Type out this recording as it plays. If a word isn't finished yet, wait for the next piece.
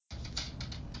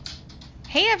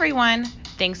Hey everyone!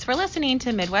 Thanks for listening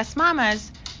to Midwest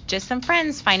Mamas, just some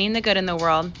friends finding the good in the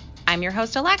world. I'm your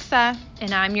host Alexa.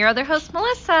 And I'm your other host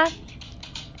Melissa.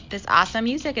 This awesome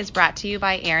music is brought to you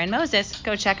by Aaron Moses.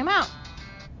 Go check him out.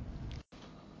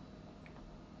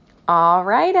 All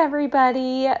right,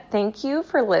 everybody. Thank you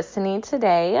for listening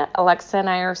today. Alexa and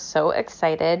I are so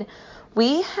excited.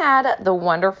 We had the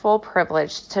wonderful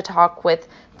privilege to talk with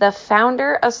the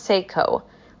founder of Sseko,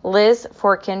 Liz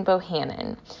Forkin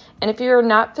Bohannon. And if you're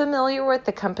not familiar with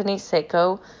the company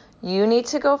Sseko, you need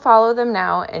to go follow them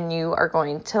now and you are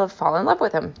going to fall in love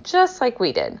with them, just like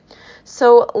we did.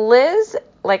 So Liz,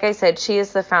 like I said, she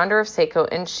is the founder of Sseko,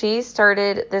 and she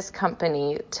started this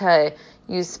company to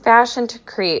use fashion to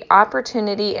create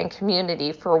opportunity and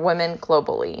community for women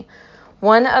globally.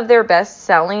 One of their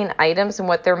best-selling items and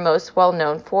what they're most well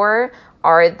known for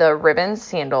are the ribbon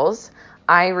sandals.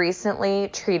 I recently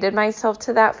treated myself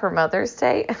to that for Mother's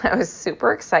Day, and I was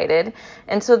super excited.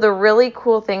 And so the really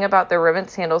cool thing about the ribbon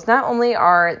sandals, not only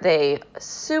are they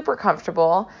super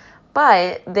comfortable,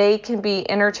 but they can be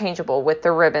interchangeable with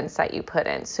the ribbons that you put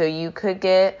in. So you could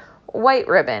get white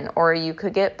ribbon, or you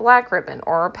could get black ribbon,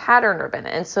 or a pattern ribbon.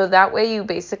 And so that way you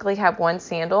basically have one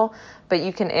sandal, but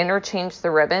you can interchange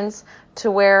the ribbons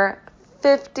to wear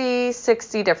 50,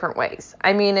 60 different ways.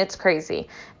 I mean, it's crazy.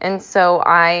 And so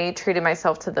I treated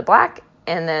myself to the black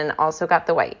and then also got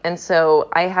the white. And so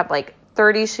I have like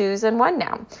 30 shoes in one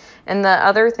now. And the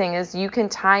other thing is you can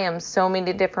tie them so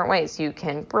many different ways. You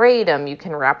can braid them, you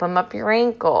can wrap them up your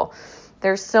ankle.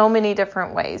 There's so many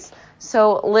different ways.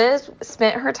 So Liz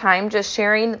spent her time just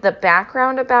sharing the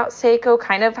background about Sseko,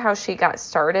 kind of how she got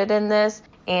started in this.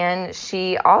 And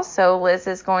Liz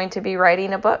is going to be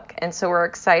writing a book. And so we're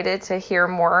excited to hear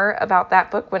more about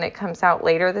that book when it comes out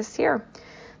later this year.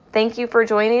 Thank you for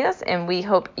joining us, and we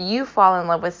hope you fall in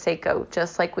love with Sseko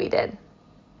just like we did.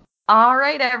 All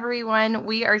right, everyone.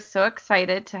 We are so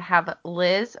excited to have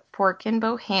Liz Forkin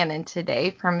Bohannon today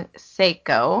from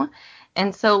Sseko.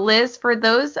 And so, Liz, for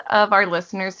those of our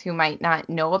listeners who might not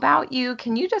know about you,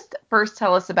 can you just first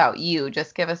tell us about you?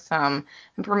 Just give us some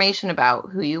information about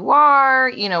who you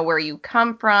are, where you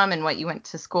come from and what you went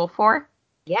to school for.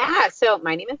 Yeah, so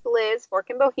my name is Liz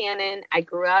Forkin Bohannon. I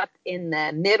grew up in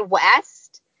the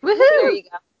Midwest. Woohoo! There you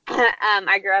go.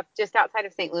 I grew up just outside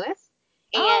of St. Louis.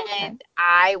 And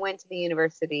I went to the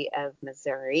University of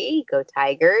Missouri, go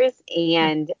Tigers,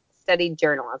 and studied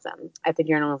journalism at the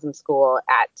journalism school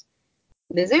at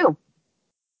Mizzou.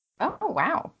 Oh,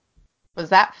 wow. Was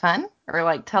that fun?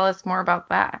 Or tell us more about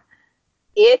that.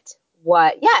 Yes,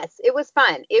 it was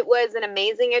fun. It was an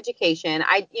amazing education.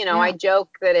 I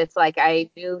joke that it's like I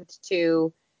moved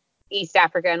to East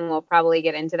Africa, and we'll probably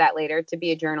get into that later, to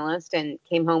be a journalist, and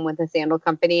came home with a sandal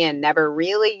company and never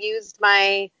really used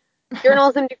my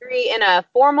journalism degree in a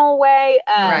formal way.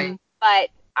 Right. But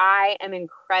I am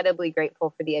incredibly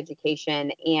grateful for the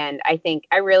education. And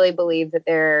I really believe that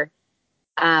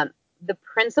the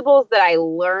principles that I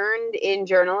learned in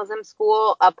journalism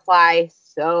school apply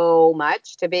so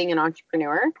much to being an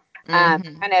entrepreneur.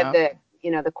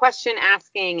 The question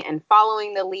asking and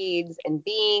following the leads and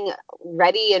being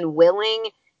ready and willing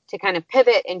to kind of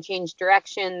pivot and change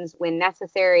directions when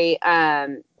necessary,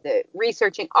 the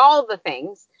researching all the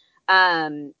things.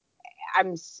 In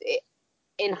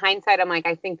hindsight, I'm like,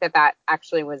 I think that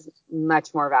actually was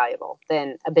much more valuable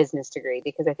than a business degree,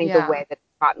 because I think the way that it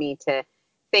taught me to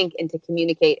think and to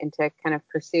communicate and to kind of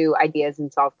pursue ideas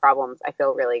and solve problems, I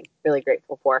feel really, really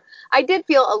grateful for. I did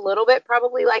feel a little bit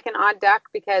probably like an odd duck,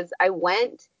 because I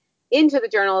went into the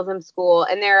journalism school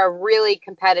and they're a really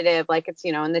competitive, it's,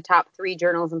 in the top 3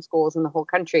 journalism schools in the whole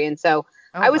country. And so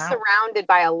I was surrounded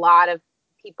by a lot of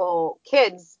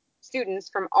students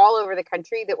from all over the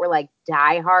country that were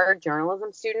diehard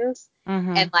journalism students,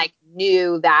 and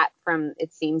knew that from,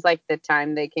 it seems like, the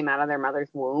time they came out of their mother's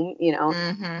womb, and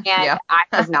I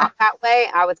was not that way.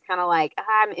 I was kind of like,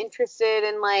 I'm interested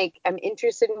in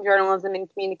journalism and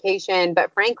communication,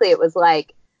 but frankly, it was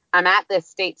like, I'm at this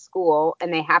state school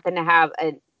and they happen to have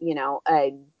a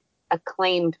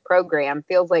acclaimed program.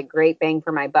 Feels like great bang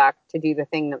for my buck to do the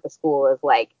thing that the school is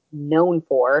known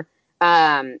for.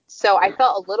 So I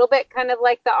felt a little bit kind of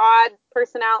like the odd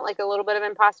person out, a little bit of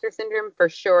imposter syndrome for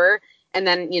sure. And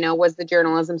then, was the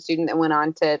journalism student that went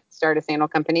on to start a sandal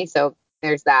company. So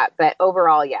there's that. But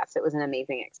overall, yes, it was an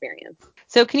amazing experience.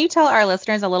 So can you tell our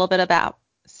listeners a little bit about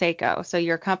Sseko? So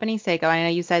your company, Sseko, I know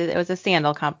you said it was a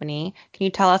sandal company. Can you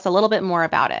tell us a little bit more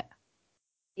about it?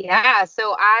 Yeah,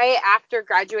 so after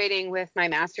graduating with my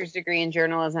master's degree in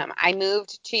journalism, I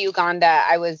moved to Uganda.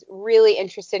 I was really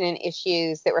interested in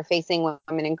issues that were facing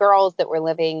women and girls that were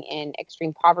living in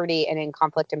extreme poverty and in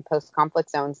conflict and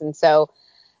post-conflict zones. And so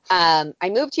I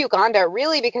moved to Uganda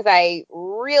really because I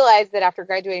realized that after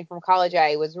graduating from college,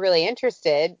 I was really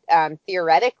interested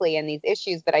theoretically in these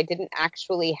issues, but I didn't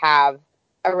actually have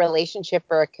a relationship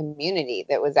or a community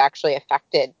that was actually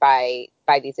affected by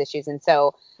these issues. And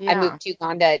so I moved to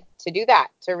Uganda to do that,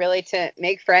 to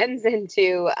make friends and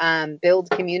to build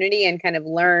community and kind of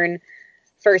learn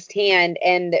firsthand.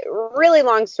 And really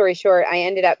long story short, I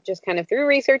ended up just kind of through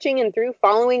researching and through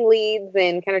following leads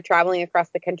and kind of traveling across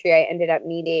the country, I ended up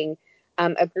meeting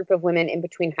a group of women in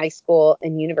between high school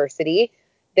and university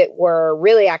that were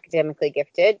really academically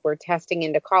gifted, were testing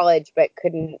into college, but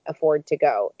couldn't afford to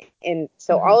go. And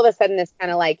so all of a sudden, this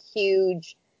kind of like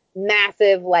huge,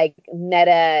 massive, like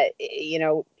meta,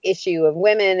 issue of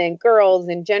women and girls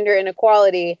and gender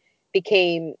inequality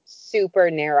became super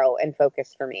narrow and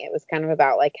focused for me. It was kind of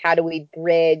about like, how do we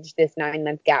bridge this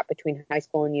 9-month gap between high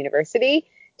school and university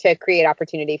to create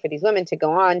opportunity for these women to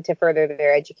go on to further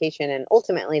their education and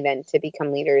ultimately then to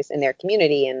become leaders in their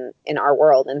community and in our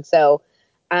world. And so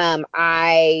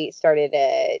I started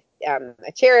a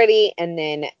charity, and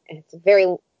then it's a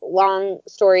very long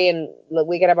story, and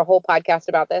we could have a whole podcast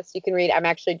about this. You can read. I'm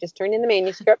actually just turned in the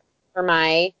manuscript for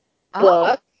my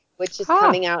book, which is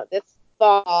coming out this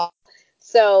fall.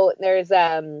 So there's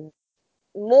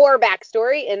more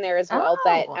backstory in there as well.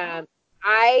 But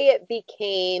I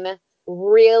became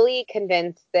really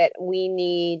convinced that we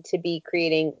need to be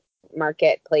creating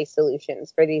marketplace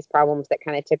solutions for these problems that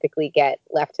kind of typically get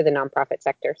left to the nonprofit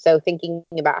sector. So thinking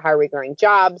about how are we growing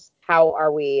jobs, how are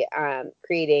we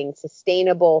creating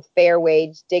sustainable, fair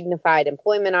wage, dignified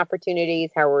employment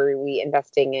opportunities, how are we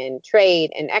investing in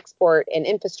trade and export and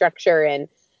infrastructure, and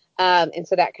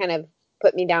so that kind of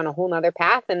put me down a whole nother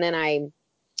path. And then I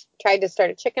tried to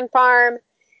start a chicken farm,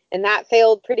 and that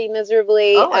failed pretty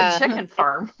miserably. A chicken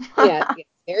farm. Yeah,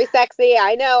 very sexy.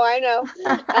 I know.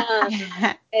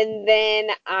 And then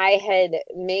I had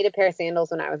made a pair of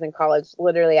sandals when I was in college,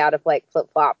 literally out of like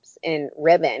flip-flops and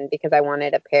ribbon, because I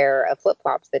wanted a pair of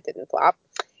flip-flops that didn't flop.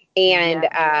 And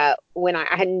when I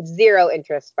had zero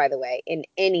interest, by the way, in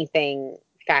anything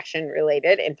fashion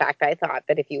related. In fact, I thought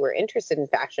that if you were interested in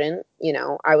fashion,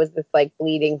 I was this like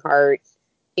bleeding heart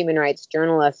human rights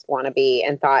journalist wannabe,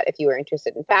 and thought if you were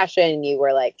interested in fashion, you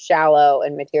were like shallow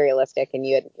and materialistic, and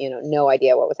you had no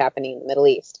idea what was happening in the Middle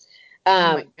East.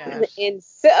 Oh my gosh. And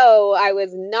so I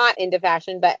was not into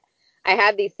fashion, but I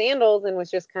had these sandals and was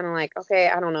just kind of like, okay,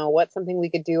 I don't know, what's something we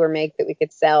could do or make that we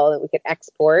could sell, that we could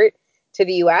export to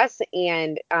the US.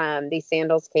 And these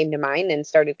sandals came to mind, and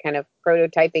started kind of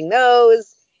prototyping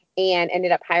those, and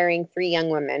ended up hiring 3 young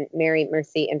women, Mary,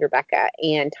 Mercy, and Rebecca,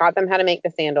 and taught them how to make the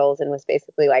sandals, and was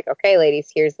basically like, okay, ladies,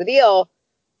 here's the deal.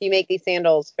 If you make these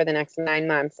sandals for the next 9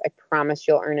 months, I promise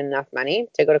you'll earn enough money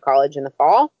to go to college in the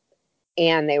fall.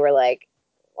 And they were like,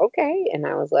 okay. And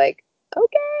I was like,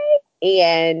 okay.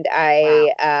 And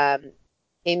I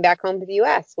came back home to the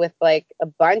US with like a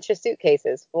bunch of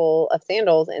suitcases full of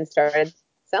sandals and started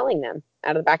selling them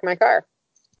out of the back of my car.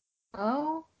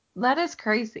 Oh, that is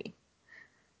crazy.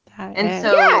 Yeah,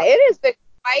 it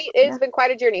has been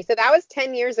quite a journey. So that was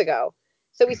 10 years ago.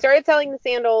 So we started selling the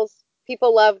sandals.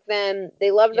 People loved them.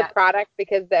 They loved the product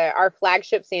because our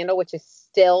flagship sandal, which is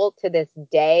still to this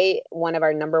day one of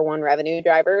our number one revenue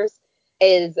drivers,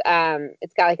 is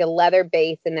it's got like a leather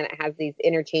base, and then it has these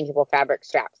interchangeable fabric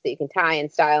straps that you can tie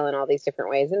and style in all these different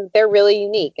ways. And they're really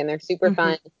unique, and they're super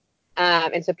fun.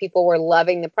 And so people were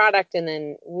loving the product, and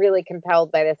then really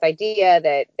compelled by this idea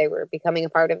that they were becoming a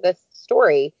part of this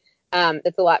story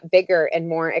that's a lot bigger and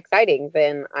more exciting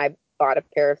than I bought a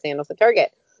pair of sandals at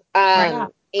Target.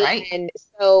 And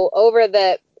so over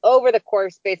the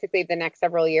course, basically the next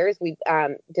several years, we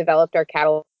developed our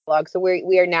catalog. So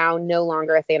we are now no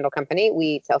longer a sandal company.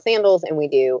 We sell sandals, and we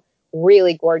do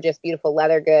really gorgeous, beautiful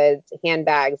leather goods,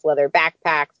 handbags, leather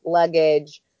backpacks,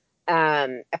 luggage,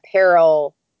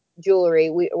 apparel, jewelry.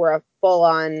 We're a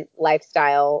full-on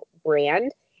lifestyle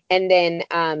brand. And then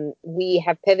we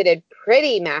have pivoted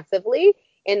pretty massively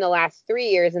in the last 3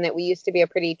 years, in that we used to be a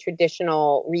pretty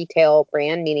traditional retail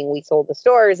brand, meaning we sold to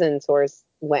stores, and stores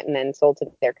went and then sold to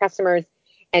their customers.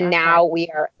 And now we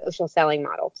are a social selling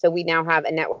model. So we now have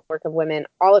a network of women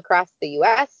all across the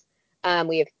U.S.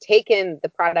 We have taken the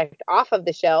product off of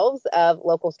the shelves of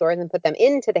local stores and put them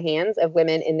into the hands of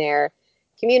women in their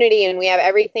community. And we have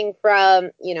everything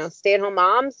from, stay-at-home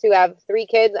moms who have 3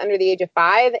 kids under the age of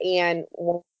 5 and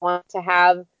want to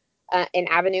have an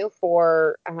avenue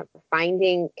for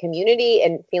finding community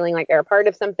and feeling like they're a part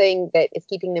of something that is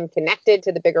keeping them connected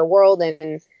to the bigger world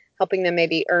and helping them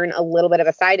maybe earn a little bit of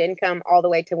a side income, all the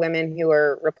way to women who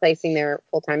are replacing their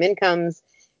full-time incomes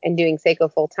and doing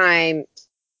Seiko full-time,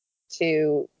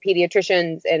 to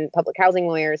pediatricians and public housing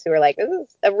lawyers who are like, this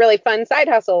is a really fun side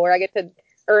hustle where I get to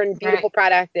earn beautiful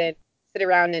product and sit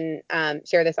around and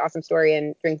share this awesome story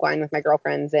and drink wine with my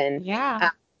girlfriends. And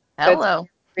hello.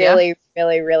 Really,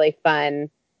 really, really fun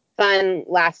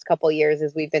last couple years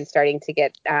as we've been starting to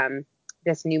get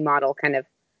this new model kind of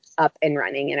up and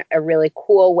running in a really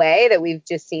cool way that we've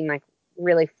just seen like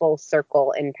really full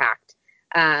circle impact,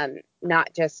 not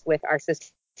just with our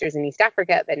sisters in East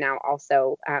Africa, but now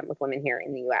also with women here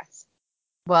in the U.S.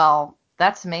 Well,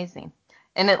 that's amazing.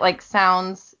 And it like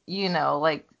sounds,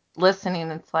 like listening,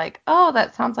 it's like, oh,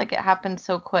 that sounds like it happened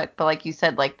so quick. But like you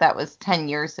said, like that was 10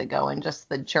 years ago, and just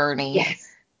the journey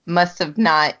must have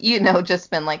not, just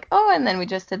been like, oh, and then we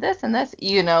just did this and this,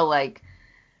 like.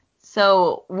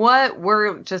 So what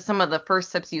were just some of the first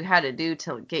steps you had to do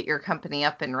to get your company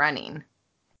up and running?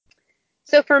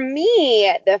 So for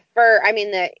me, the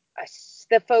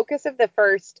focus of the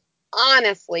first,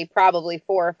 honestly, probably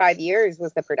 4 or 5 years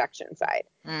was the production side.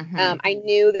 Mm-hmm. I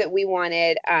knew that we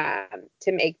wanted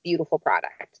to make beautiful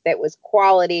product that was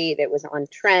quality, that was on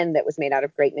trend, that was made out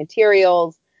of great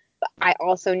materials. But I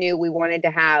also knew we wanted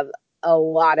to have a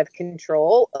lot of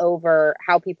control over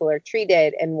how people are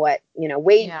treated and what,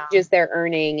 wages they're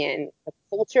earning and the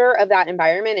culture of that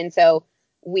environment. And so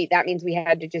that means we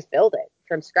had to just build it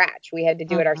from scratch. We had to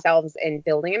do it ourselves, and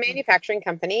building a manufacturing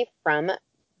company from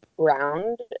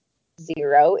ground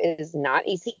zero is not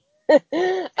easy.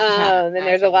 And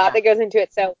there's a lot that goes into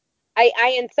it. So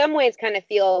I in some ways kind of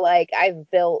feel like I've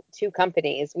built 2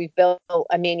 companies. We've built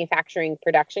a manufacturing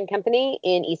production company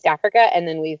in East Africa, and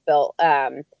then we've built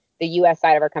the U.S.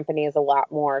 side of our company is a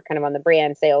lot more kind of on the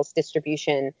brand sales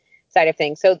distribution side of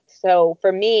things. So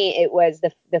for me, it was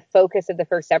the focus of the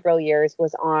first several years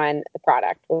was on the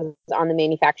product, was on the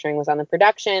manufacturing, was on the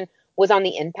production, was on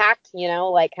the impact,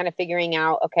 like kind of figuring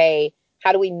out, okay,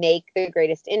 how do we make the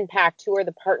greatest impact? Who are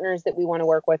the partners that we want to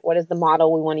work with? What is the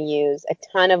model we want to use? A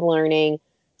ton of learning,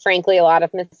 frankly, a lot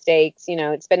of mistakes,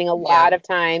 spending a lot of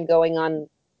time going on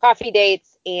coffee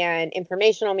dates and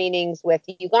informational meetings with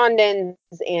Ugandans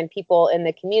and people in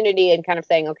the community and kind of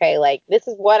saying, okay, like, this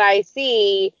is what I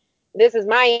see. This is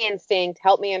my instinct.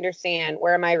 Help me understand.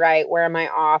 Where am I right? Where am I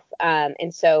off?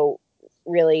 And so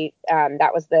really,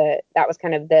 that was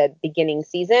kind of the beginning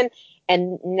season.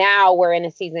 And now we're in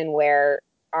a season where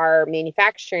our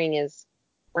manufacturing is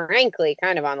frankly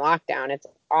kind of on lockdown. It's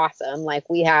awesome. Like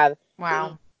we have,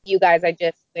 you guys, I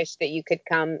just wish that you could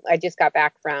come. I just got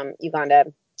back from Uganda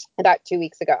about 2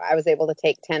 weeks ago. I was able to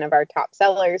take 10 of our top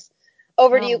sellers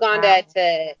over to Uganda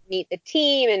to meet the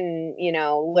team and,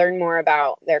 learn more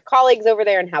about their colleagues over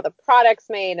there and how the product's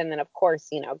made. And then, of course,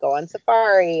 go on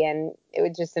safari. And it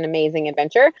was just an amazing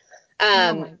adventure.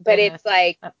 But it's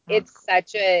like,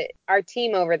 our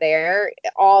team over there,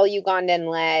 all Ugandan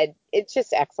led, it's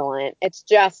just excellent. It's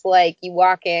just like you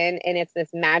walk in and it's this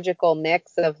magical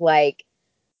mix of like,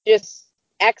 just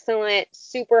excellent,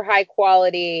 super high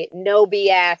quality, no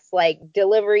BS, like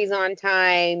deliveries on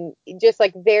time, just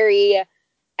like very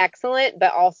excellent.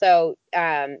 But also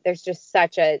there's just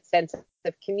such a sense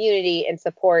of community and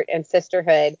support and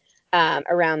sisterhood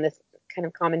around this kind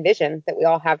of common vision that we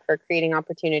all have for creating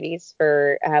opportunities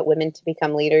for women to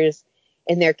become leaders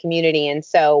in their community. And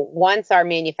so once our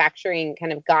manufacturing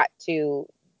kind of got to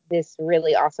this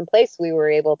really awesome place, we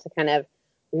were able to kind of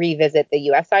revisit the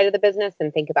U.S. side of the business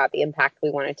and think about the impact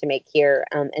we wanted to make here.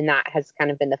 And that has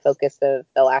kind of been the focus of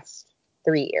the last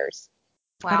 3 years.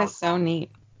 Wow. That is so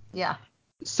neat. Yeah.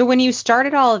 So when you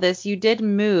started all of this, you did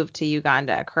move to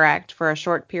Uganda, correct? For a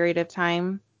short period of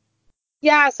time?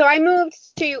 Yeah, so I moved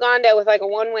to Uganda with like a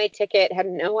one-way ticket, had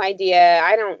no idea.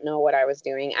 I don't know what I was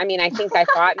doing. I mean, I think I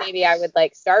thought maybe I would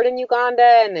like start in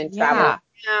Uganda and then travel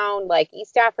down like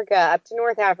East Africa, up to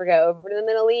North Africa, over to the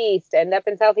Middle East, end up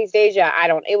in Southeast Asia.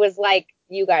 It was like,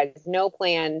 you guys, no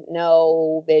plan,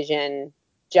 no vision,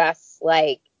 just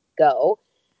like go.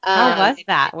 How was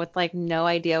that with like no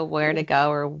idea where to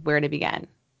go or where to begin?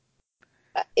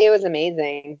 It was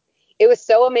amazing. It was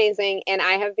so amazing, and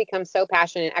I have become so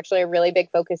passionate. Actually, a really big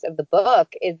focus of the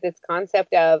book is this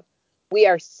concept of we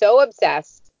are so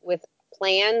obsessed with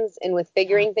plans and with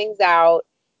figuring things out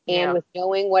and with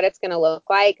knowing what it's going to look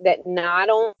like that not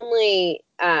only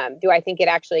do I think it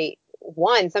actually,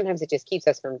 one, sometimes it just keeps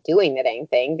us from doing the dang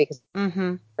thing because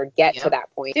we forget to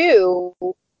that point. Two,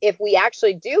 if we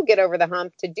actually do get over the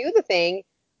hump to do the thing,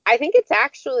 I think it's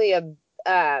actually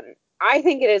I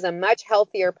think it is a much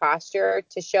healthier posture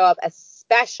to show up,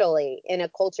 especially in a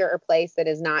culture or place that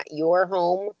is not your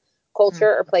home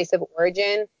culture or place of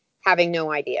origin, having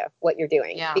no idea what you're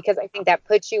doing. Yeah. Because I think that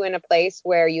puts you in a place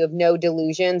where you have no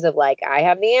delusions of like, I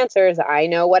have the answers, I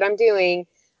know what I'm doing.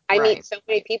 I meet so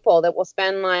many people that will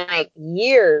spend like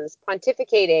years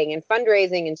pontificating and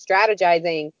fundraising and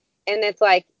strategizing. And it's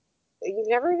like, you've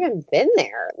never even been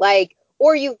there. Like,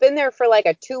 or you've been there for like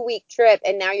a 2-week trip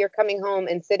and now you're coming home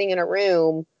and sitting in a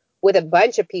room with a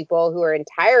bunch of people who are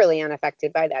entirely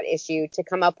unaffected by that issue to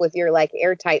come up with your like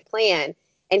airtight plan.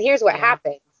 And here's what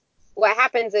happens. What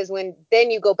happens is when then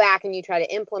you go back and you try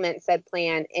to implement said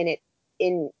plan and it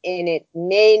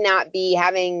may not be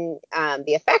having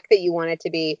the effect that you want it to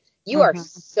be. You are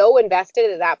so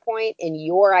invested at that point in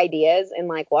your ideas and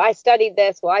like, well, I studied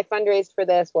this. Well, I fundraised for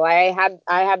this. Well, I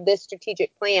have this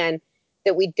strategic plan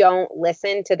that we don't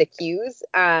listen to the cues.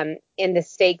 And the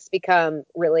stakes become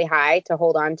really high to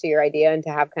hold on to your idea and to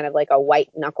have kind of like a white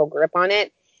knuckle grip on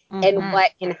it. And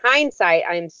what in hindsight,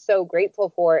 I'm so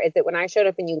grateful for is that when I showed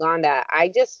up in Uganda, I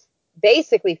just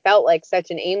basically felt like such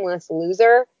an aimless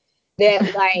loser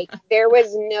that like there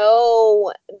was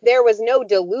no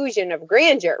delusion of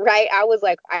grandeur, right? I was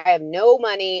like, I have no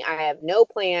money, I have no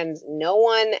plans,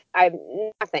 I have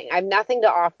nothing. I have nothing to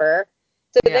offer.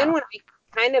 So then when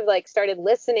I kind of like started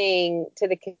listening to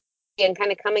the and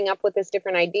kind of coming up with this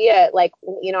different idea, like,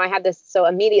 you know, I had this, so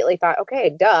immediately thought, okay,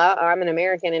 duh, I'm an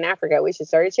American in Africa, we should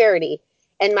start a charity.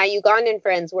 And my Ugandan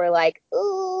friends were like,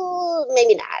 ooh,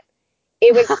 maybe not.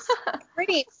 It was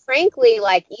pretty, frankly,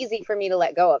 like easy for me to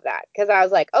let go of that because I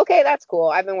was like, okay, that's cool.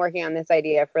 I've been working on this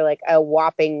idea for like a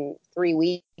whopping 3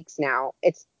 weeks now.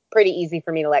 It's pretty easy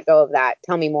for me to let go of that.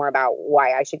 Tell me more about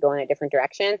why I should go in a different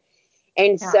direction.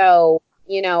 And so,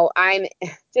 you know, I'm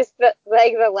just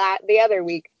the other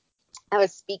week I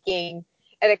was speaking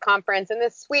at a conference and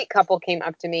this sweet couple came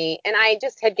up to me and I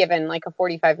just had given like a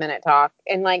 45-minute talk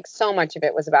and like so much of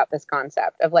it was about this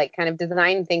concept of like kind of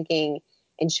design thinking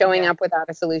and showing up without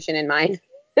a solution in mind.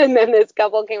 And then this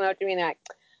couple came up to me and they're like,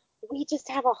 we just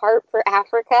have a heart for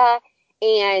Africa.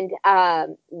 And,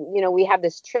 you know, we have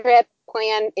this trip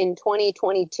planned in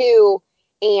 2022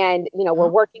 and, you know, we're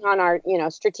working on our, you know,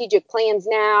 strategic plans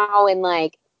now. And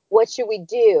like, what should we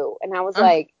do? And I was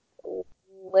like,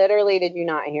 literally, did you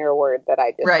not hear a word that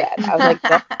I just said? I was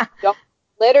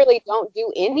like, don't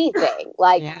do anything.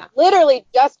 Like, literally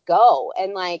just go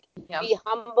and like be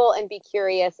humble and be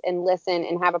curious and listen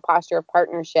and have a posture of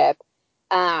partnership.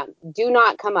 Do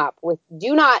not come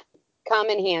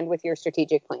in hand with your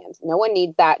strategic plans. No one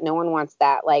needs that. No one wants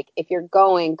that. Like, if you're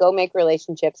going, go make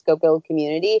relationships, go build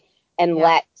community and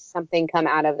let something come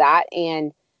out of that.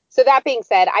 And so that being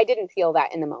said, I didn't feel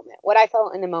that in the moment. What I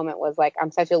felt in the moment was like,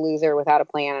 I'm such a loser without a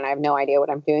plan and I have no idea what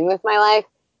I'm doing with my life.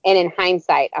 And in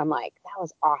hindsight, I'm like, that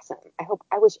was awesome.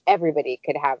 I wish everybody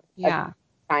could have a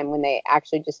time when they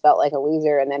actually just felt like a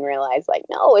loser and then realized like,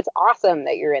 no, it's awesome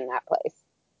that you're in that place.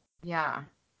 Yeah,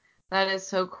 that is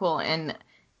so cool. And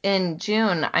in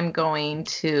June, I'm going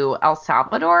to El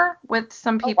Salvador with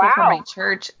some people from my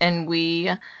church, and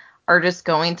we are just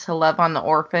going to love on the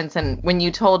orphans. And when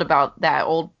you told about that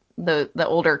the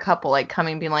older couple like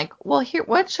coming being like, well, here,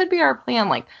 what should be our plan?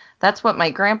 Like, that's what my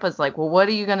grandpa's like, well, what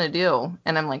are you going to do?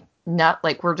 And I'm like, not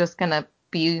like, we're just going to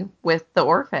be with the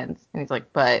orphans. And he's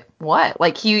like, but what?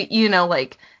 Like, he, you know,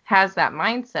 like has that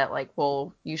mindset like,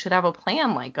 well, you should have a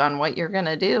plan like on what you're going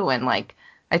to do. And like,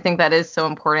 I think that is so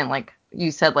important. Like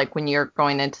you said, like when you're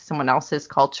going into someone else's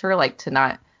culture, like to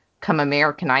not come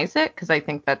Americanize it. Cause I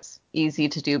think that's easy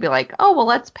to do. Be like, oh, well,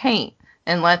 let's paint.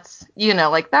 And let's, you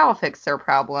know, like that'll fix their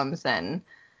problems. And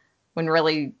when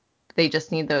really they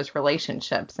just need those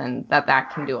relationships and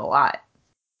that can do a lot.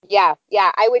 Yeah.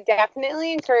 I would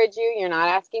definitely encourage you. You're not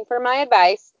asking for my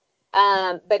advice.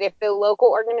 But if the local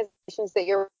organizations that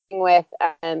you're working with,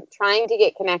 trying to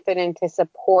get connected and to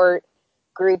support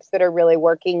groups that are really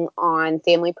working on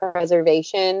family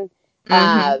preservation,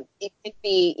 it could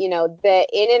be, you know, the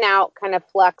in and out kind of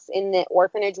flux in the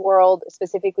orphanage world,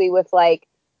 specifically with like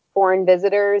foreign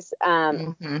visitors.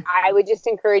 I would just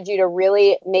encourage you to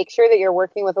really make sure that you're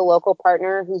working with a local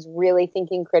partner who's really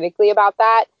thinking critically about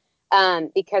that.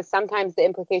 Because sometimes the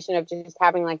implication of just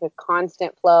having like a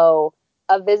constant flow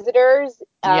of visitors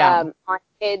on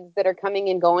kids that are coming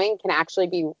and going can actually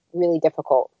be really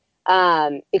difficult.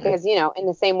 Because, you know, in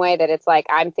the same way that it's like,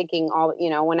 I'm thinking all, you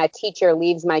know, when a teacher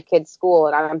leaves my kid's school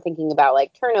and I'm thinking about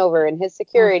like turnover and his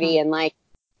security and like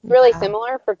really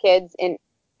similar for kids and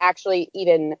actually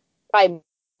even probably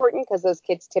important because those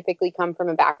kids typically come from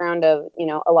a background of, you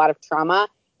know, a lot of trauma.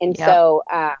 And so,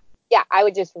 I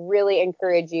would just really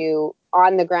encourage you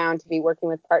on the ground to be working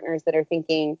with partners that are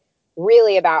thinking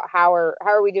really about how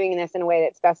are we doing this in a way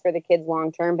that's best for the kids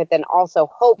long term, but then also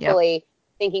hopefully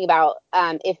thinking about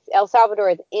if El Salvador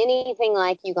is anything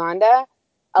like Uganda,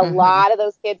 a lot of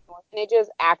those kids in orphanages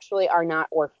actually are not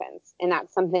orphans. And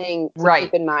that's something to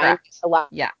keep in mind. Correct. A lot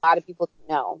of people don't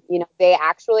know. You know, they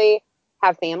actually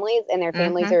have families, and their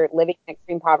families are living in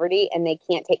extreme poverty, and they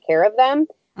can't take care of them.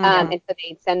 And so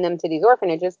they send them to these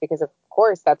orphanages because, of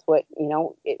course, that's what, you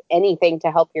know, anything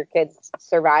to help your kids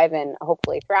survive and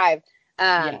hopefully thrive.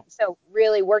 So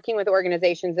really working with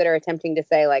organizations that are attempting to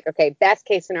say, like, okay, best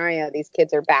case scenario, these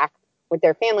kids are back with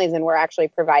their families, and we're actually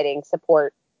providing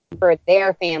support for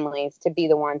their families to be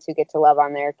the ones who get to love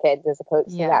on their kids, as opposed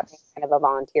to that being kind of a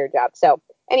volunteer job. So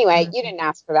anyway, you didn't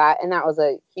ask for that, and that was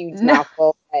a huge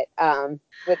mouthful. But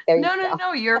there you go.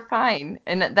 No, you're fine.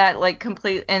 And that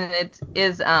and it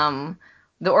is the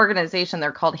organization,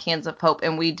 they're called Hands of Hope,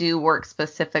 and we do work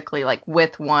specifically like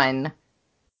with one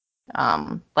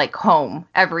like home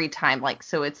every time, like,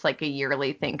 so it's like a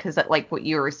yearly thing, because like what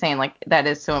you were saying, like that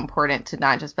is so important to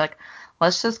not just be like,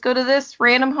 let's just go to this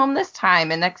random home this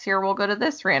time, and next year we'll go to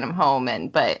this random home.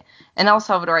 But in El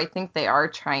Salvador, I think they are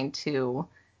trying to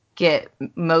get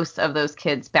most of those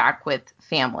kids back with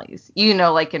families, you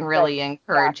know, like, and really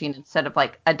encouraging, instead of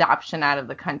like adoption out of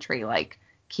the country, like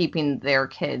keeping their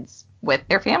kids with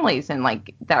their families, and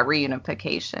like that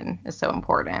reunification is so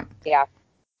important. Yeah.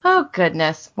 Oh,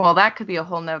 goodness. Well, that could be a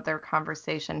whole nother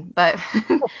conversation. But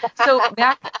so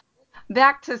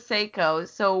back to Sseko.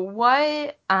 So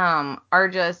what are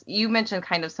just, you mentioned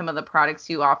kind of some of the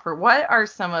products you offer. What are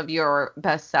some of your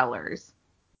best sellers?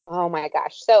 Oh, my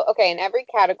gosh. So, okay, in every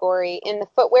category, in the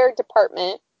footwear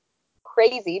department,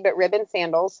 crazy, but ribbon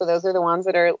sandals. So those are the ones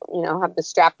that are, you know, have the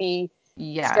strappy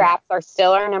straps, are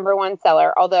still our number one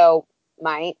seller. Although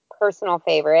my personal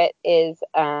favorite is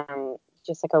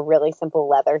just like a really simple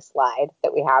leather slide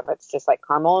that we have. It's just like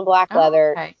caramel and black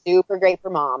leather. Super great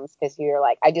for moms, because you're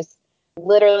like, I just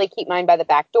literally keep mine by the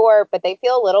back door, but they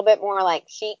feel a little bit more like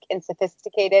chic and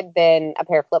sophisticated than a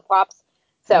pair of flip-flops.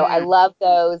 So I love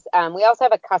those. We also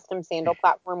have a custom sandal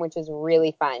platform, which is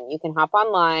really fun. You can hop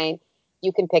online.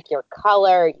 You can pick your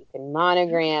color. You can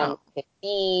monogram. You can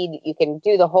bead. You can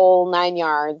do the whole 9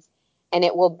 yards. And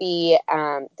it will be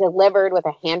delivered with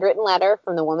a handwritten letter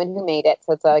from the woman who made it.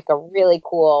 So it's like a really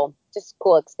cool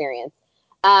experience.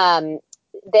 Then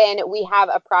we have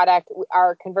a product.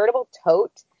 Our convertible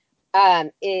tote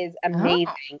is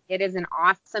amazing. It is an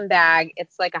awesome bag.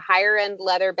 It's like a higher end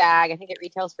leather bag. I think it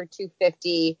retails for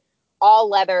 $250. All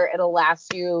leather. It'll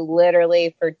last you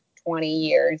literally for 20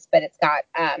 years. But it's got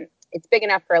it's big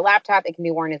enough for a laptop. It can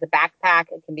be worn as a backpack.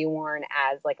 It can be worn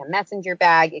as like a messenger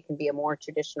bag. It can be a more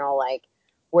traditional, like,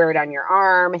 wear it on your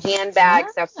arm, handbag.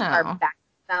 So our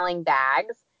best-selling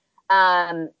bags.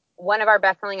 One of our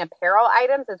best-selling apparel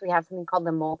items is we have something called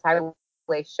the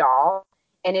multi-way shawl.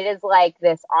 And it is like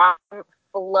this awesome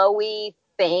flowy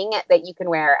thing that you can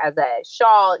wear as a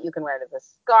shawl. You can wear it as a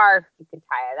scarf. You can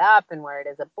tie it up and wear it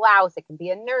as a blouse. It can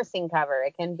be a nursing cover.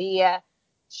 It can be a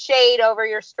shade over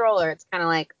your stroller. It's kind of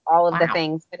like all of the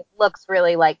things, but it looks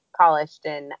really like polished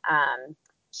and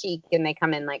chic, and they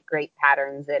come in like great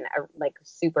patterns and like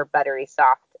super buttery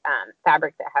soft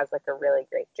fabric that has like a really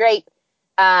great drape.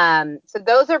 So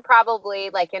those are probably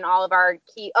like in all of our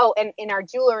key. Oh, and in our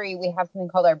jewelry, we have something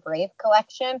called our Brave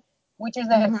collection, which is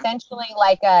essentially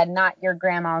like a not your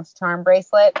grandma's charm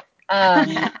bracelet.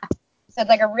 So it's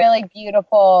like a really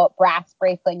beautiful brass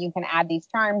bracelet. You can add these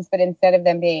charms, but instead of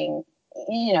them being,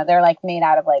 you know, they're like made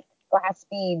out of like glass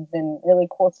beads and really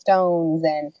cool stones,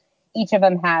 and each of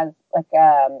them has like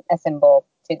a symbol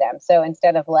to them. So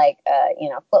instead of like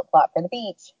flip flop for the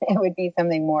beach, it would be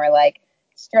something more like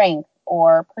strength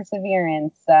or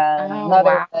perseverance,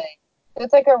 motherhood. So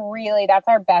it's like that's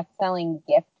our best selling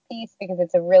gift piece, because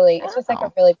it's just like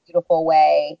a really beautiful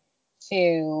way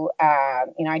to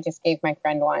I just gave my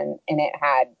friend one, and it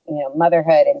had,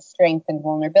 motherhood and strength and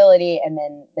vulnerability, and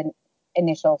then the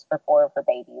initials for 4 of her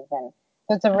babies. And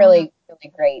so it's a really,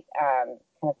 really great kind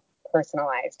of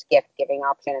personalized gift giving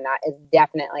option, and that is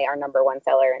definitely our number one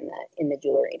seller in the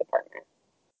jewelry department.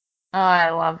 Oh, I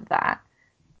love that.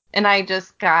 And I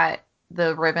just got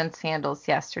the ribbon sandals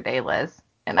yesterday, Liz,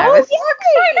 and I was so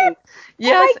excited.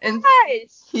 Yes, oh my gosh.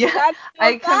 Yeah,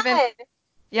 that's so fun.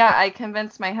 I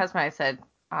convinced my husband. I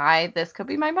said, this could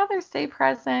be my Mother's Day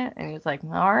present, and he was like,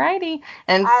 all righty.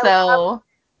 And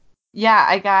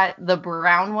I got the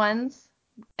brown ones,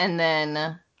 and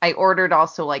then I ordered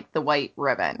also like the white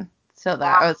ribbon. So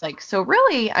that I was like, so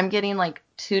really, I'm getting like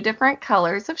 2 different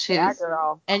colors of shoes. Yeah,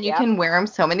 girl. And you can wear them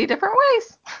so many different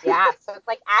ways. Yeah, so it's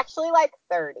like actually like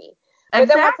 30. But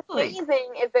then what's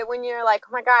amazing is that when you're like,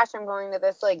 oh my gosh, I'm going to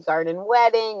this like garden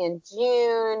wedding in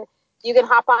June, you can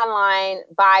hop online,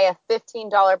 buy a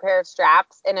 $15 pair of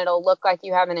straps, and it'll look like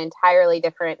you have an entirely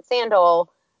different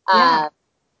sandal.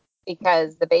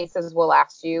 because the bases will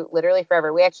last you literally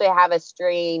forever. We actually have a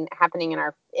strain happening in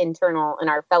our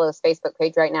Fellows Facebook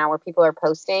page right now where people are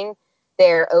posting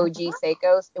their OG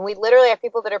Seikos. And we literally have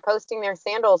people that are posting their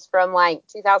sandals from like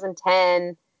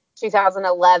 2010,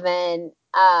 2011.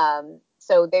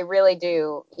 So they really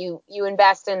do. You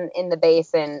invest in the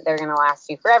base and they're going to last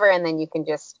you forever. And then you can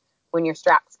just, when your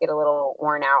straps get a little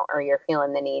worn out or you're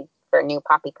feeling the need for a new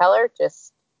poppy color,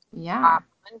 just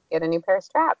get a new pair of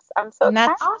straps. I'm so excited.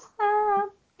 That's awesome.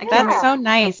 That's so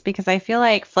nice because I feel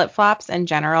like flip-flops in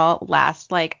general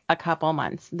last like a couple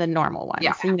months, the normal ones,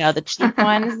 the cheap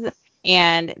ones,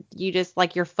 and you just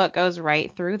like your foot goes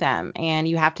right through them and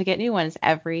you have to get new ones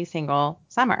every single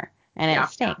summer and it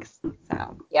stinks.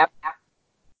 So Yep,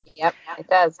 it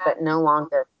does, but no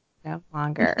longer.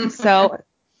 So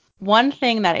one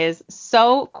thing that is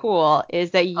so cool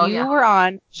is that you were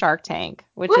on Shark Tank,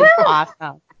 which is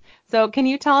awesome. So can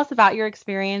you tell us about your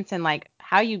experience and like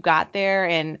how you got there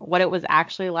and what it was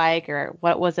actually like, or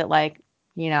what was it like,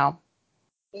 being on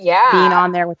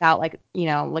there without like,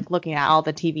 like looking at all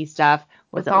the TV stuff?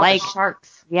 Was it like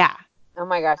sharks? Yeah. Oh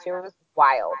my gosh, it was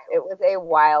wild. It was a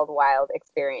wild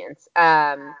experience.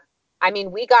 I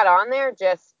mean, we got on there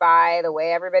just by the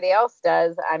way everybody else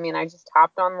does. I mean, I just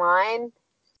hopped online,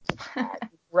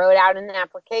 wrote out an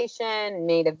application,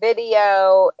 made a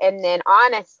video, and then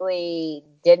honestly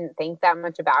didn't think that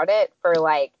much about it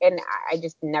and I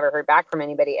just never heard back from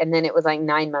anybody. And then it was like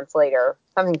 9 months later,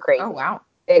 something crazy. Oh, wow.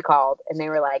 They called and they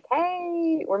were like,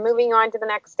 hey, we're moving on to the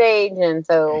next stage. And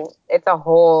so it's a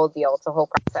whole deal. It's a whole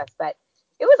process, but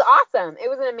it was awesome. It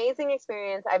was an amazing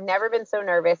experience. I've never been so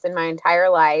nervous in my entire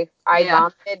life. I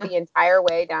vomited the entire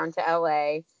way down to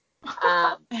LA.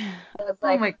 It was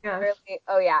like, oh my gosh.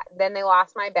 Really, then they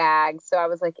lost my bag. So I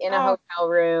was like in a hotel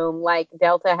room, like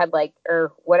Delta had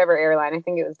or whatever airline, I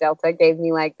think it was Delta, gave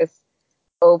me like this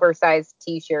oversized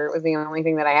t-shirt. Was the only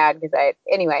thing that I had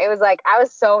anyway, it was like, I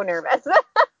was so nervous.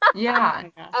 Yeah.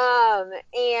 And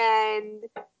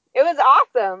it was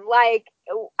awesome. Like,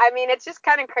 I mean, it's just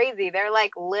kind of crazy. They're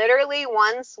like, literally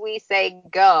once we say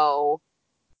go,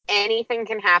 anything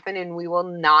can happen and we will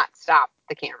not stop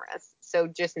the cameras. So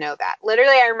just know that.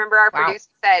 Literally, I remember our producer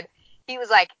said, he was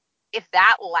like, if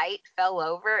that light fell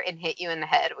over and hit you in the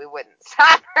head, we wouldn't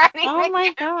stop or anything. Oh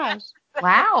my gosh.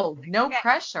 Wow. No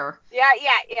pressure. Yeah.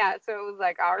 So it was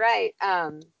like, all right.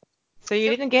 So you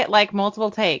didn't get like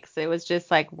multiple takes. It was just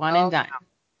like one and done.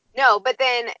 No, but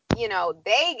then,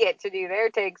 they get to do their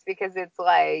takes because it's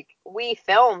like we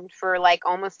filmed for like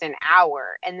almost an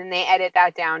hour and then they edit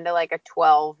that down to like a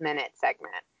 12-minute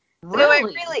segment.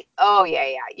 Really? So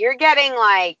You're getting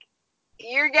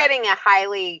a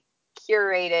highly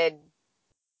curated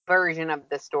version of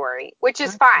the story, which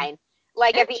is fine.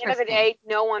 Like at the end of the day,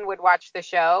 no one would watch the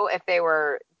show if they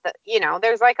were,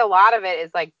 there's like a lot of it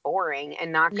is like boring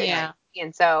and not good. Yeah.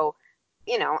 And so,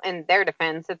 in their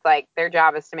defense, it's like their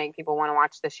job is to make people want to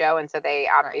watch the show. And so they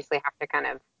obviously have to kind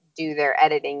of do their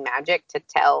editing magic to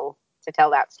tell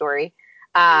that story.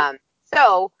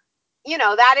 So,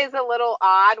 that is a little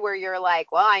odd where you're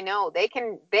like, well, I know they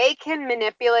can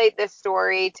manipulate this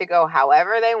story to go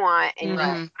however they want and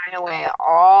sign away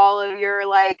all of your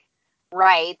like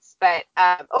rights. But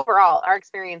overall, our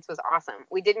experience was awesome.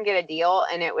 We didn't get a deal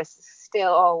and it was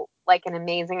still like an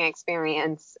amazing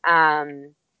experience.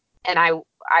 And I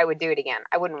would do it again.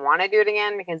 I wouldn't want to do it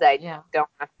again because I don't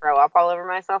want to throw up all over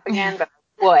myself again, but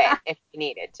I would if you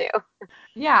needed to.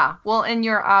 Yeah. Well, and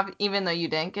you're even though you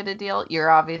didn't get a deal, you're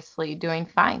obviously doing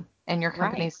fine and your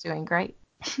company's doing great.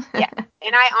 Yeah.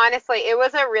 And I honestly, it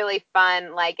was a really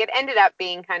fun, like it ended up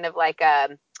being kind of like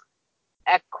a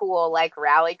cool like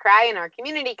rally cry in our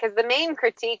community because the main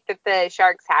critique that the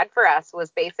Sharks had for us was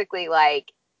basically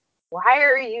like, why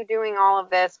are you doing all of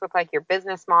this with like your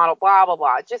business model, blah, blah,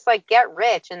 blah. Just like get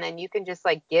rich and then you can just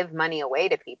like give money away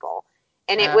to people.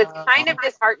 And it was kind of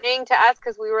disheartening to us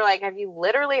because we were like, have you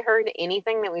literally heard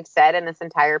anything that we've said in this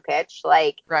entire pitch?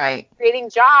 Like creating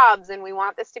jobs and we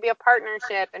want this to be a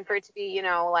partnership and for it to be,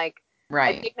 like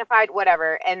a dignified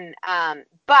whatever. And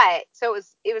but so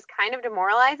it was kind of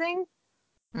demoralizing.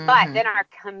 But then our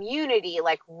community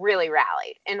like really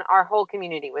rallied and our whole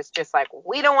community was just like,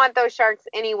 we don't want those sharks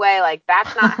anyway. Like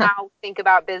that's not how we think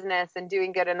about business and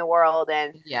doing good in the world.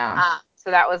 And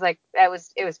so that was like, it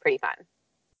was pretty fun.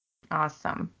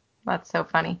 Awesome. That's so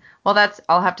funny. Well,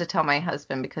 I'll have to tell my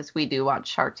husband because we do watch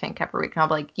Shark Tank every week. I'm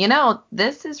like,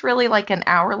 this is really like an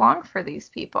hour long for these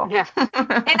people. Yeah. And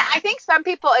I think some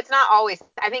people, it's not always,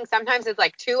 I think sometimes it's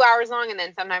like 2 hours long and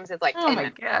then sometimes it's like 10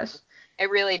 minutes. Oh my gosh. It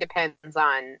really depends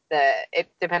on the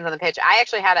pitch. I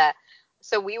actually had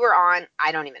so we were on,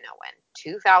 I don't even know when,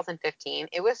 2015.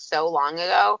 It was so long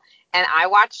ago. And I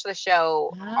watched the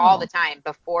show all the time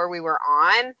before we were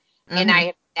on. And I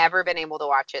have never been able to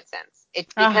watch it since.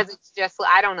 It's because it's just,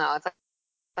 I don't know. It's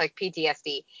like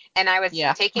PTSD. And I was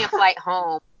taking a flight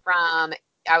home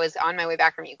I was on my way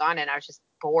back from Uganda, and I was just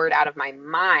bored out of my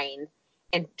mind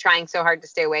and trying so hard to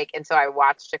stay awake. And so I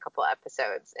watched a couple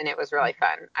episodes, and it was really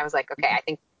fun. I was like, okay, I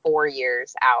think 4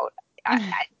 years out,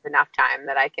 it's enough time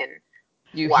that I can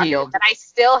watch it. But I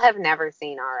still have never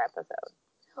seen our episode.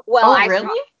 Well,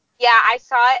 really? I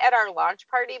saw it at our launch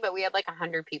party, but we had like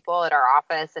 100 people at our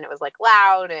office, and it was like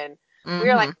loud, and we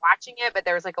were like watching it, but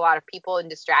there was like a lot of people and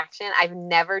distraction. I've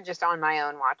never just on my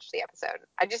own watched the episode.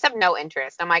 I just have no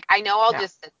interest. I'm like, I know I'll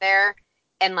just sit there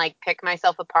and like pick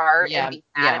myself apart and be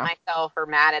mad at myself or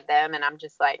mad at them, and I'm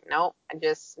just like, nope, I'm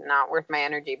just not worth my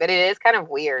energy. But it is kind of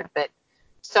weird that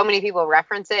so many people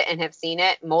reference it and have seen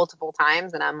it multiple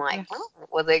times, and I'm like, oh,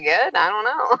 was it good? I don't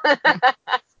know.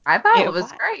 I thought it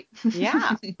was great.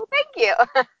 Yeah. Well, thank you.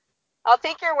 I'll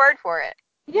take your word for it.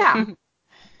 Yeah.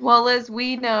 Well, Liz,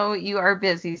 we know you are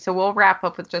busy, so we'll wrap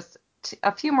up with just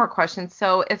a few more questions.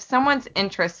 So if someone's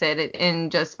interested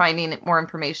in just finding more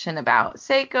information about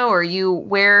Seiko or you,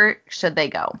 where should they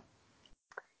go?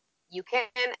 You can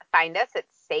find us at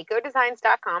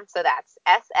seikodesigns.com. So that's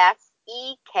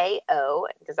SSEKO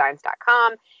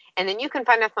designs.com. And then you can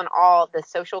find us on all the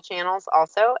social channels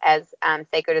also as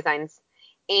Seiko Designs.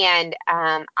 And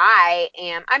I'm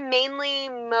mainly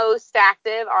most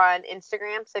active on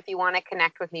Instagram. So if you want to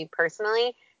connect with me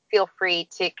personally, feel free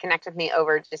to connect with me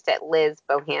over just at Liz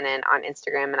Bohannon on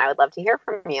Instagram. And I would love to hear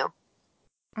from you.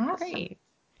 Awesome. Great.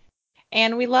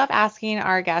 And we love asking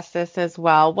our guests this as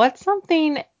well. What's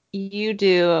something you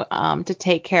do to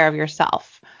take care of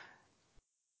yourself?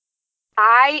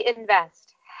 I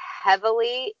invest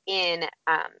heavily in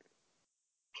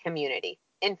community.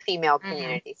 In female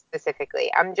community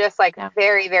specifically. I'm just like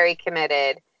very, very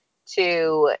committed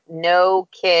to no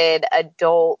kid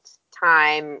adult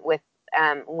time with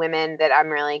women that I'm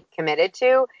really committed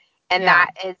to. And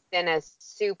that has been a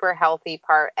super healthy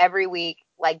part. Every week,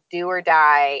 like do or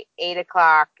die,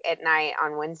 8:00 at night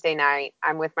on Wednesday night,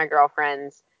 I'm with my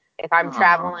girlfriends. If I'm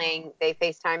traveling, they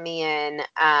FaceTime me in.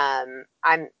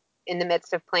 I'm in the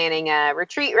midst of planning a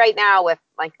retreat right now with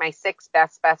like my 6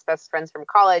 best friends from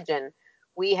college, and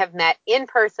we have met in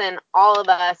person, all of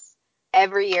us,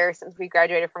 every year since we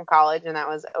graduated from college, and that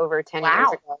was over 10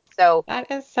 years ago. So that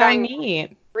is so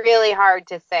neat. Really hard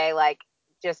to say, like,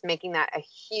 just making that a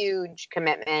huge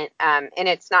commitment. And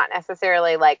it's not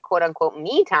necessarily like quote unquote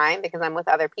me time because I'm with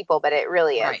other people, but it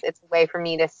really is. It's a way for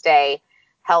me to stay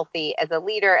healthy as a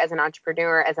leader, as an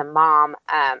entrepreneur, as a mom.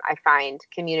 I find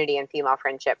community and female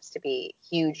friendships to be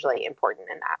hugely important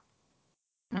in that.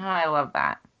 Oh, I love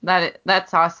that.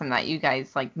 That's awesome that you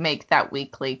guys like make that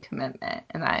weekly commitment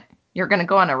and that you're going to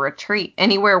go on a retreat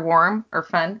anywhere warm or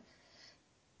fun.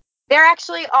 They're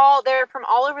actually they're from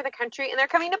all over the country, and they're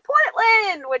coming to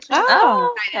Portland, which I'm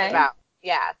excited about.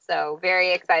 Yeah, so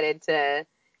very excited to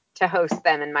host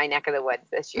them in my neck of the woods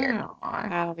this year.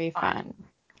 That'll be fun.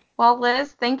 Well,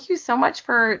 Liz, thank you so much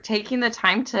for taking the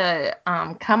time to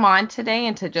come on today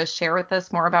and to just share with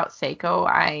us more about Seiko.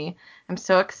 I am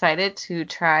so excited to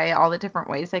try all the different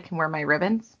ways I can wear my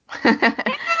ribbons.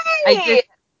 I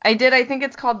did. I think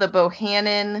it's called the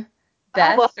Bohannon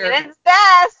Best. Bohannon's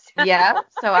Best. Yeah.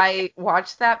 So I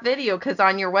watched that video because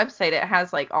on your website it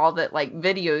has like all the like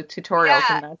video tutorials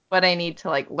and that's what I need to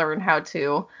like learn how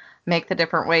to make the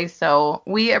different ways. So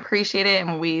we appreciate it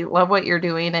and we love what you're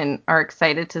doing and are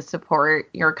excited to support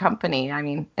your company. I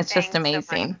mean, it's just amazing.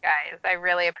 So much, guys. I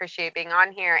really appreciate being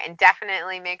on here, and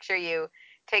definitely make sure you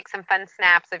take some fun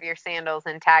snaps of your sandals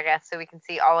and tag us so we can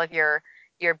see all of your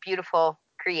beautiful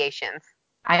creations.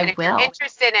 And if you're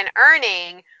interested in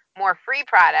earning more free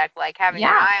product, like having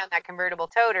your eye on that convertible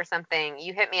tote or something,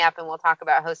 you hit me up and we'll talk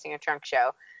about hosting a trunk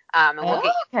show. And we'll get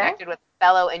you connected with a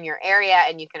fellow in your area,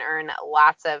 and you can earn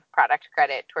lots of product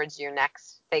credit towards your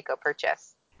next Seiko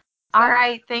purchase. All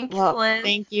right. Thanks, Liz.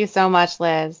 Thank you so much,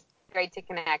 Liz. Great to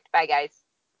connect. Bye, guys.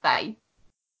 Bye.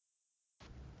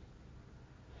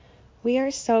 We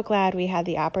are so glad we had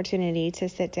the opportunity to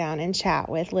sit down and chat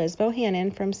with Liz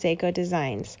Bohannon from Seiko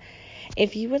Designs.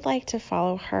 If you would like to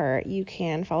follow her, you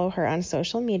can follow her on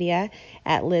social media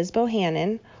at Liz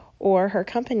Bohannon or her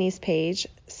company's page,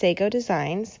 Seiko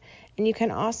Designs. And you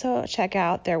can also check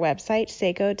out their website,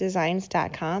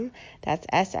 seikodesigns.com. That's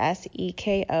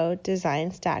SSEKO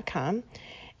designs.com.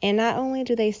 And not only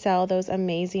do they sell those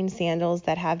amazing sandals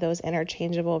that have those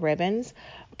interchangeable ribbons,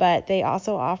 but they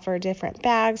also offer different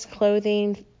bags,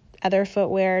 clothing, other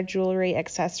footwear, jewelry,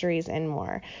 accessories, and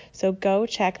more. So go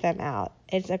check them out.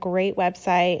 It's a great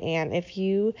website, and if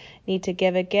you need to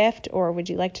give a gift or would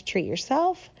you like to treat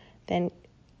yourself, then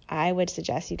I would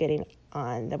suggest you getting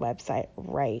on the website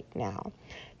right now.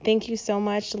 Thank you so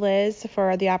much, Liz,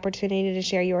 for the opportunity to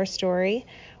share your story.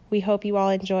 We hope you all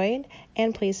enjoyed,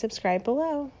 and please subscribe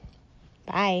below.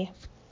 Bye.